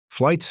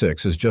Flight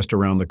 6 is just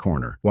around the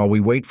corner. While we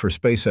wait for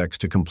SpaceX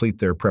to complete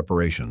their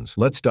preparations,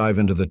 let's dive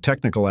into the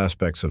technical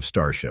aspects of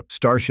Starship.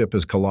 Starship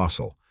is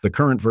colossal. The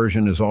current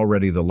version is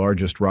already the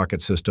largest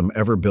rocket system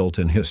ever built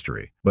in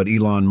history, but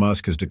Elon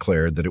Musk has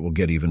declared that it will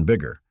get even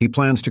bigger. He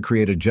plans to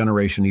create a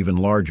generation even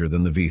larger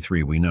than the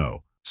V3 we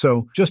know.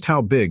 So, just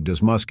how big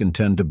does Musk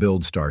intend to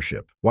build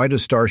Starship? Why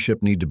does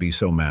Starship need to be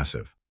so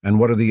massive? And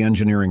what are the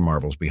engineering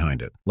marvels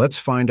behind it? Let's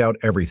find out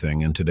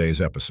everything in today's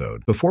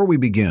episode. Before we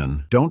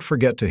begin, don't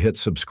forget to hit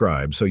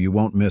subscribe so you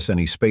won't miss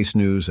any space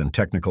news and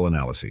technical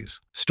analyses.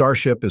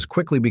 Starship is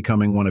quickly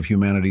becoming one of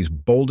humanity's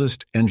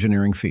boldest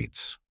engineering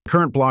feats. The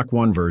current Block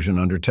 1 version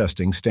under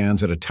testing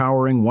stands at a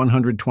towering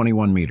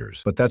 121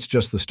 meters, but that's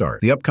just the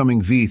start. The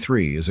upcoming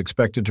V3 is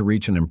expected to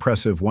reach an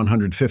impressive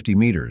 150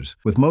 meters,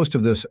 with most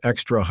of this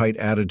extra height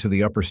added to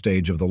the upper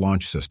stage of the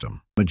launch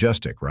system.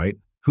 Majestic, right?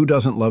 Who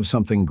doesn't love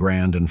something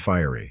grand and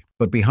fiery?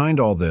 But behind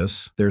all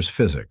this, there's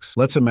physics.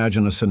 Let's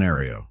imagine a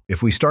scenario.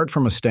 If we start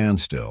from a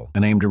standstill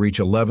and aim to reach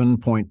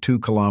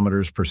 11.2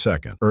 kilometers per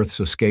second, Earth's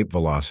escape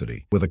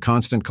velocity, with a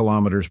constant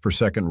kilometers per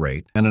second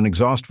rate and an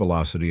exhaust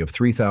velocity of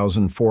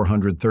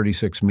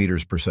 3,436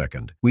 meters per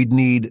second, we'd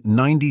need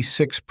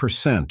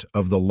 96%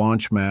 of the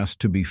launch mass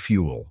to be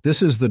fuel.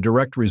 This is the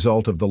direct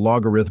result of the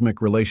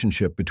logarithmic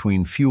relationship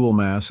between fuel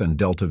mass and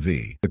delta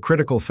V, the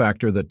critical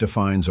factor that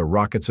defines a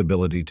rocket's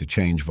ability to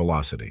change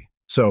velocity.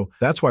 So,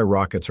 that's why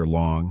rockets are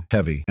long,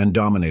 heavy, and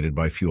dominated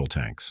by fuel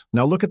tanks.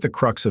 Now look at the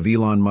crux of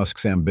Elon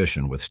Musk's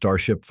ambition with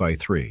Starship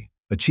V3,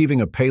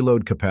 achieving a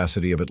payload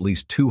capacity of at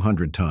least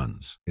 200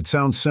 tons. It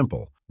sounds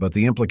simple, but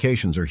the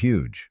implications are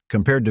huge.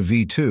 Compared to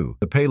V2,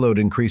 the payload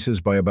increases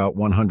by about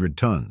 100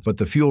 tons, but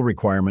the fuel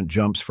requirement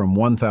jumps from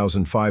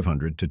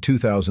 1,500 to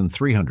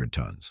 2,300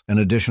 tons, an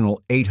additional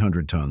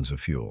 800 tons of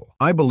fuel.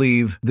 I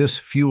believe this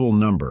fuel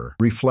number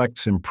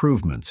reflects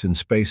improvements in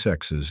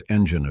SpaceX's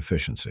engine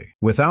efficiency.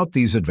 Without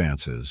these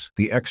advances,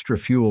 the extra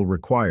fuel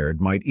required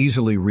might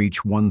easily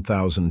reach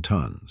 1,000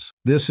 tons.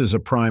 This is a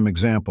prime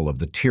example of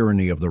the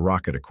tyranny of the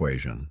rocket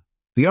equation.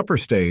 The upper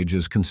stage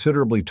is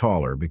considerably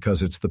taller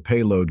because it's the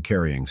payload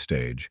carrying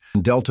stage,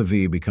 and delta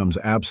V becomes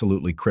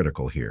absolutely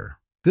critical here.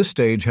 This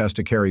stage has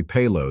to carry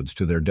payloads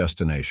to their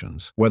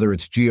destinations, whether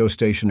it's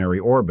geostationary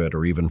orbit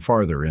or even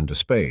farther into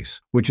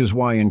space, which is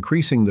why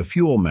increasing the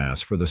fuel mass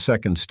for the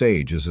second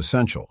stage is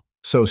essential.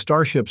 So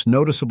Starship's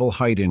noticeable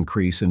height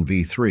increase in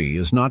V3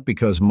 is not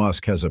because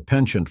Musk has a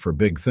penchant for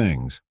big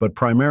things, but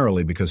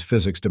primarily because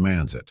physics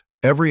demands it.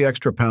 Every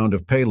extra pound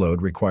of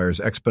payload requires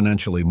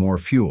exponentially more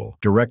fuel,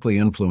 directly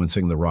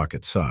influencing the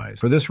rocket's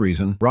size. For this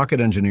reason, rocket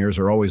engineers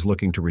are always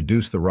looking to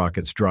reduce the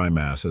rocket's dry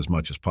mass as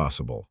much as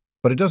possible.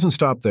 But it doesn't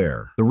stop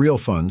there. The real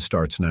fun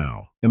starts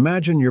now.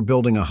 Imagine you're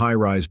building a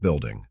high-rise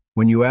building.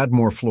 When you add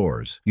more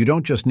floors, you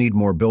don't just need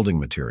more building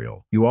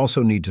material, you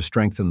also need to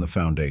strengthen the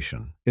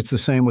foundation. It's the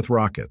same with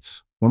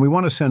rockets. When we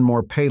want to send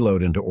more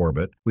payload into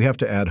orbit, we have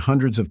to add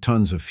hundreds of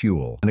tons of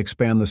fuel and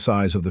expand the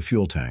size of the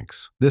fuel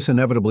tanks. This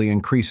inevitably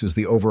increases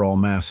the overall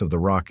mass of the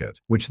rocket,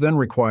 which then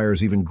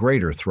requires even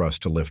greater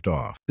thrust to lift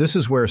off. This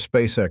is where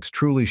SpaceX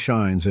truly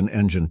shines in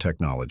engine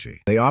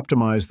technology. They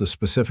optimize the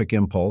specific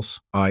impulse,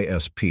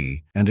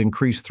 ISP, and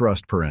increase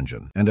thrust per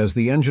engine. And as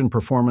the engine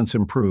performance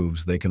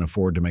improves, they can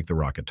afford to make the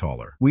rocket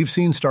taller. We've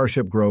seen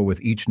Starship grow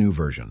with each new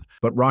version,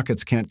 but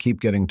rockets can't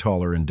keep getting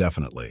taller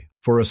indefinitely.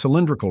 For a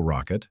cylindrical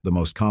rocket, the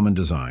most common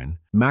design,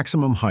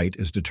 maximum height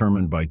is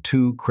determined by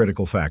two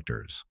critical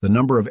factors: the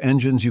number of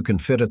engines you can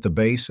fit at the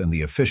base and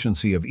the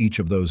efficiency of each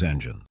of those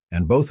engines.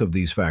 And both of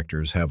these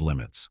factors have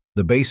limits.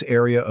 The base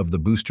area of the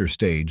booster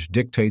stage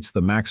dictates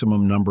the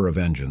maximum number of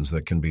engines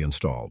that can be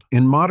installed.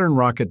 In modern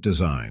rocket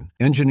design,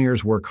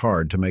 engineers work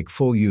hard to make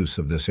full use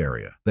of this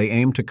area. They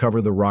aim to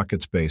cover the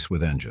rocket's base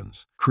with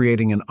engines,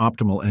 creating an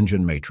optimal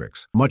engine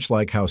matrix, much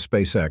like how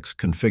SpaceX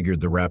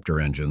configured the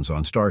Raptor engines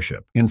on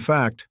Starship. In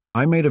fact,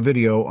 I made a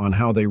video on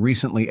how they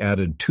recently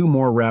added 2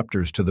 more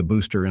Raptors to the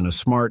booster in a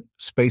smart,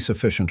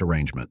 space-efficient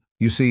arrangement.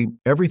 You see,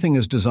 everything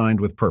is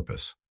designed with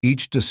purpose,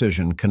 each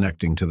decision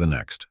connecting to the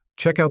next.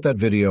 Check out that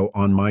video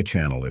on my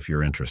channel if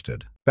you're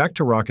interested. Back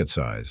to rocket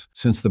size.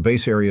 Since the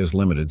base area is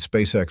limited,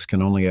 SpaceX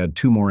can only add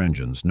 2 more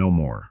engines, no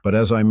more. But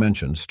as I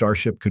mentioned,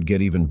 Starship could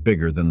get even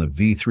bigger than the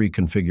V3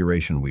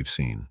 configuration we've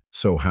seen.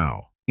 So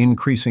how?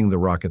 Increasing the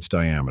rocket's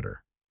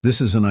diameter. This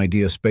is an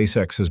idea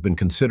SpaceX has been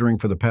considering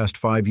for the past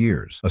 5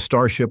 years. A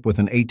Starship with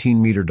an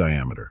 18-meter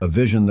diameter, a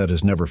vision that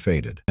has never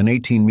faded. An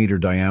 18-meter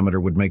diameter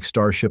would make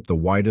Starship the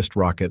widest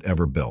rocket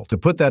ever built. To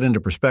put that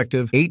into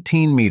perspective,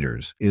 18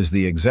 meters is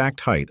the exact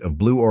height of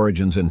Blue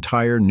Origin's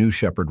entire New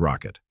Shepard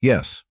rocket.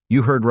 Yes,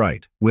 you heard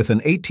right. With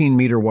an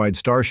 18-meter wide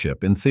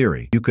Starship, in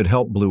theory, you could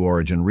help Blue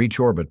Origin reach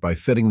orbit by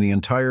fitting the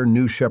entire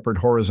New Shepard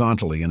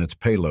horizontally in its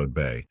payload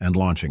bay and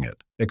launching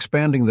it.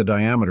 Expanding the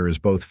diameter is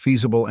both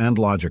feasible and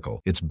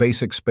logical. It's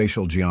basic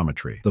spatial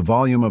geometry. The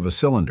volume of a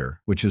cylinder,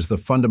 which is the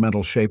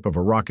fundamental shape of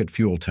a rocket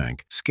fuel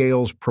tank,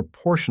 scales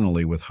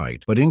proportionally with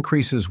height, but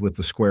increases with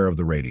the square of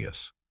the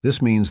radius.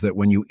 This means that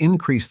when you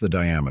increase the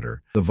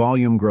diameter, the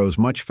volume grows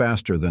much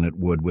faster than it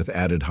would with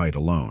added height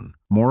alone.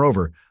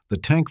 Moreover, the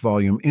tank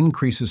volume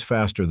increases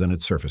faster than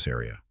its surface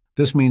area.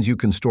 This means you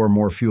can store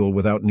more fuel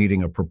without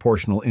needing a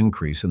proportional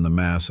increase in the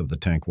mass of the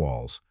tank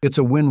walls. It's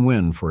a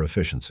win-win for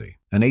efficiency.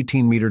 An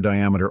 18-meter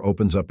diameter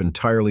opens up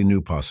entirely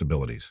new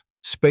possibilities.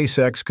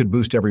 SpaceX could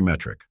boost every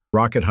metric: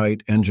 rocket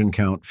height, engine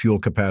count, fuel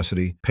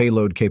capacity,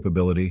 payload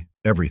capability,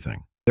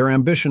 everything. Their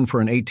ambition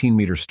for an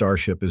 18-meter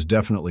Starship is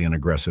definitely an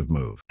aggressive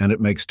move, and it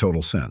makes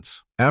total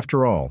sense.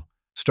 After all,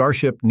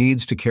 Starship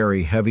needs to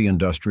carry heavy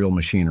industrial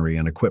machinery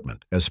and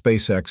equipment, as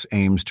SpaceX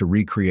aims to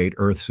recreate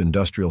Earth's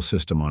industrial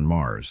system on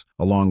Mars,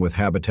 along with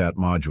habitat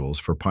modules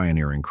for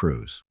pioneering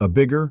crews. A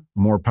bigger,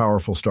 more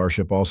powerful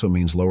Starship also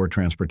means lower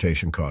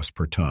transportation costs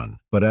per ton.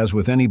 But as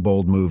with any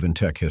bold move in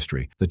tech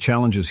history, the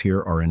challenges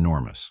here are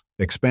enormous.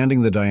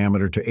 Expanding the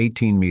diameter to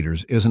 18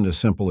 meters isn't as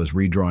simple as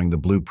redrawing the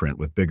blueprint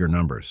with bigger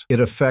numbers. It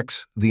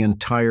affects the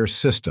entire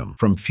system,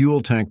 from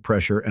fuel tank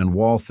pressure and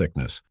wall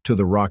thickness to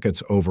the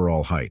rocket's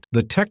overall height.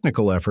 The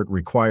technical effort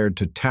required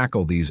to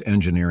tackle these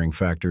engineering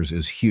factors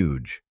is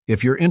huge.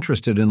 If you're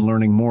interested in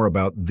learning more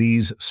about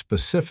these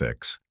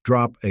specifics,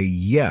 drop a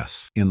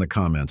yes in the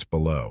comments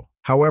below.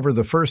 However,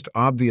 the first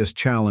obvious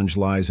challenge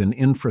lies in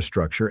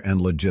infrastructure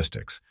and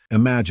logistics.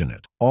 Imagine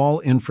it.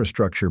 All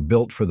infrastructure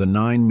built for the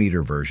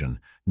 9-meter version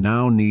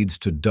now needs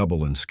to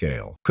double in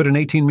scale. Could an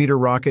 18-meter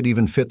rocket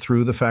even fit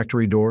through the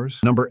factory doors?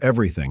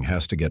 Everything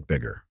has to get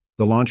bigger.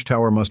 The launch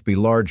tower must be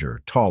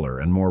larger, taller,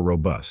 and more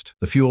robust.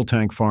 The fuel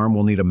tank farm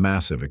will need a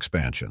massive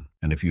expansion.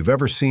 And if you've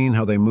ever seen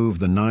how they move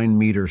the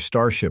 9-meter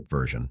Starship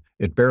version,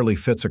 it barely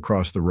fits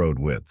across the road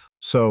width.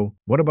 So,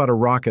 what about a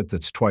rocket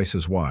that's twice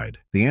as wide?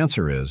 The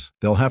answer is,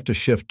 they'll have to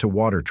shift to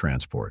water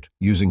transport,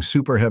 using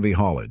super heavy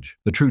haulage,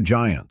 the true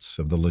giants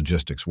of the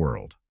logistics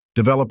world.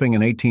 Developing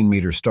an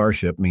 18-meter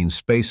Starship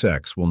means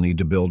SpaceX will need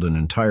to build an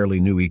entirely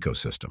new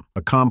ecosystem,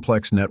 a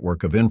complex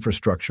network of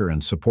infrastructure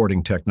and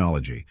supporting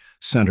technology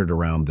centered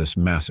around this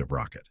massive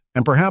rocket.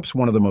 And perhaps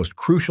one of the most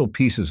crucial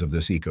pieces of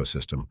this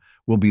ecosystem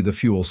will be the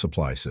fuel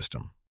supply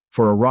system.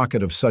 For a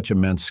rocket of such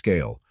immense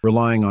scale,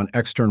 relying on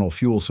external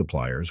fuel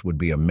suppliers would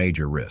be a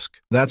major risk.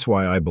 That's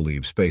why I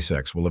believe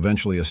SpaceX will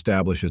eventually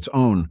establish its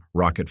own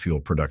rocket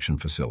fuel production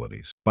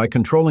facilities. By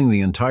controlling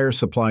the entire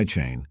supply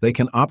chain, they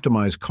can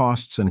optimize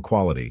costs and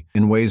quality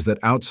in ways that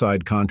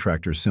outside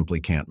contractors simply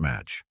can't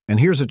match. And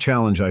here's a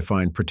challenge I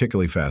find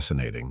particularly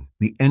fascinating: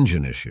 the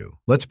engine issue.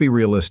 Let's be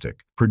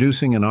realistic.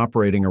 Producing and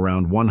operating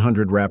around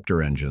 100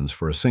 Raptor engines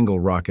for a single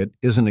rocket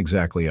isn't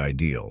exactly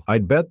ideal.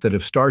 I'd bet that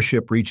if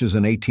Starship reaches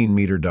an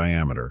 18-meter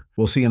diameter,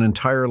 we'll see an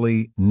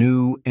entirely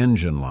new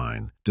engine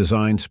line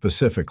designed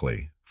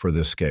specifically for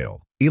this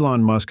scale.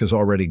 Elon Musk has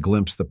already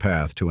glimpsed the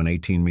path to an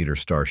 18-meter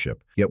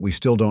Starship, yet we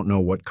still don't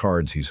know what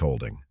cards he's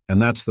holding.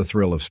 And that's the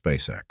thrill of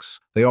SpaceX.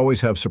 They always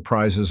have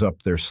surprises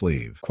up their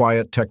sleeve,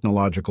 quiet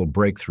technological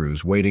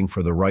breakthroughs waiting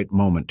for the right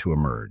moment to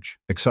emerge.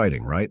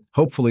 Exciting, right?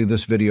 Hopefully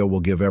this video will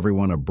give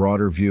everyone a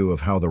broader view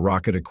of how the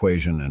rocket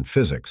equation and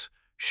physics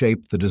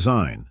shape the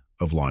design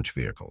of launch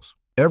vehicles.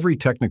 Every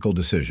technical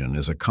decision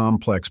is a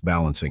complex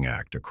balancing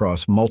act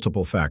across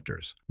multiple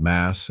factors: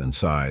 mass and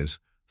size,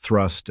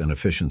 thrust and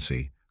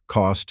efficiency,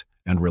 cost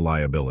and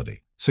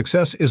reliability.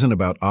 Success isn't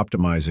about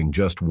optimizing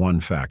just one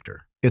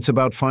factor. It's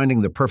about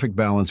finding the perfect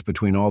balance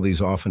between all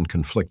these often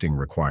conflicting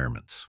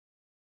requirements.